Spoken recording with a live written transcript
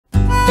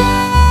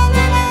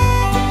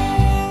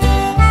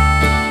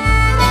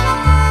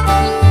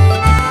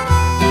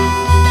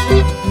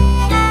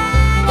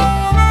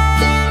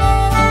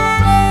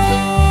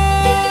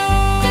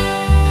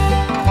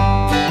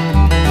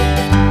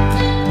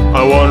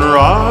wanna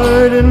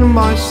ride in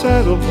my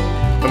saddle.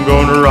 I'm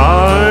gonna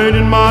ride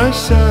in my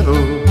saddle.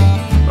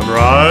 I'm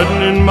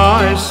riding in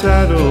my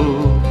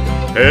saddle,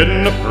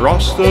 heading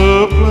across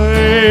the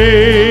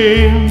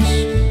plains.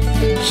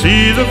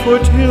 See the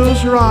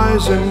foothills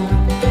rising,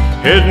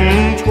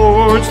 heading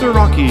towards the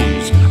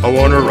Rockies. I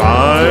wanna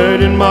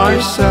ride in my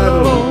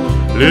saddle,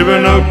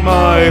 living out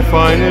my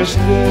finest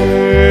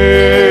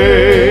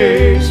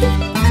days.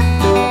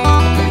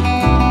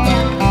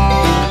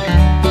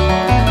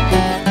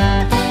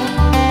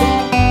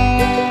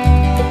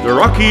 The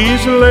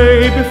Rockies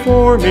lay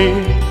before me,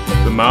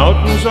 the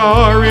mountains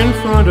are in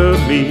front of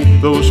me.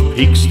 Those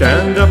peaks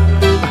stand up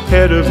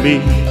ahead of me,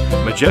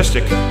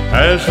 majestic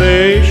as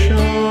they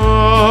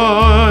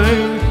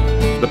shine.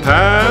 The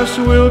pass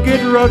will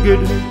get rugged,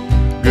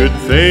 good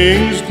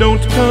things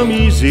don't come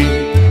easy.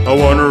 I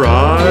wanna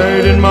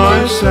ride in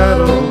my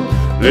saddle,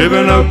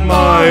 living out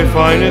my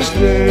finest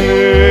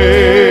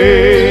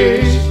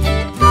days.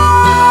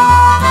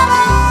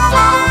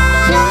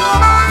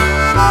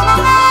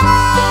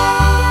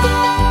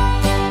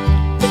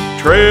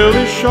 Trail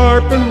is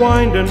sharp and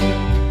winding,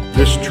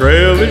 this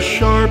trail is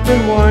sharp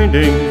and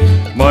winding.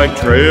 My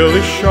trail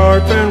is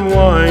sharp and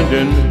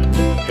winding,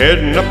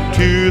 heading up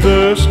to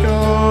the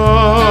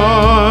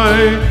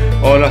sky.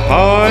 On a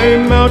high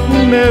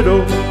mountain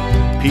meadow,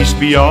 peace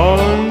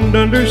beyond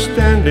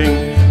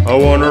understanding. I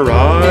wanna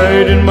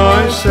ride in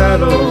my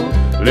saddle,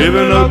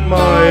 living up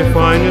my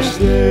finest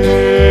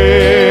days.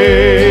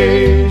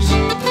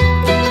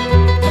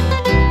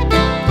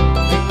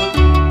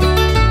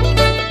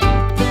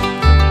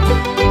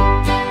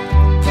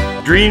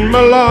 Dreamed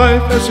my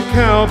life as a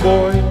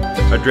cowboy,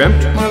 I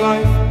dreamt my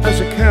life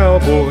as a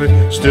cowboy,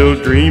 still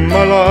dream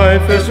my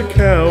life as a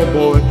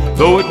cowboy,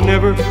 though it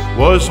never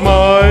was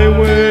my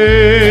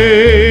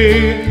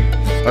way.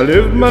 I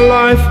live my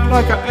life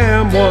like I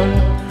am one,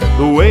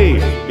 the way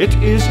it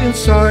is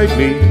inside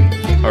me.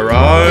 I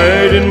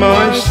ride in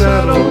my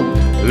saddle,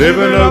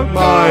 living out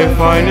my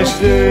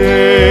finest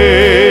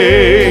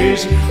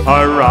days.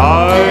 I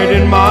ride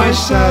in my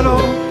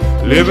saddle,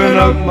 living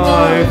out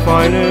my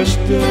finest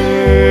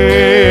days.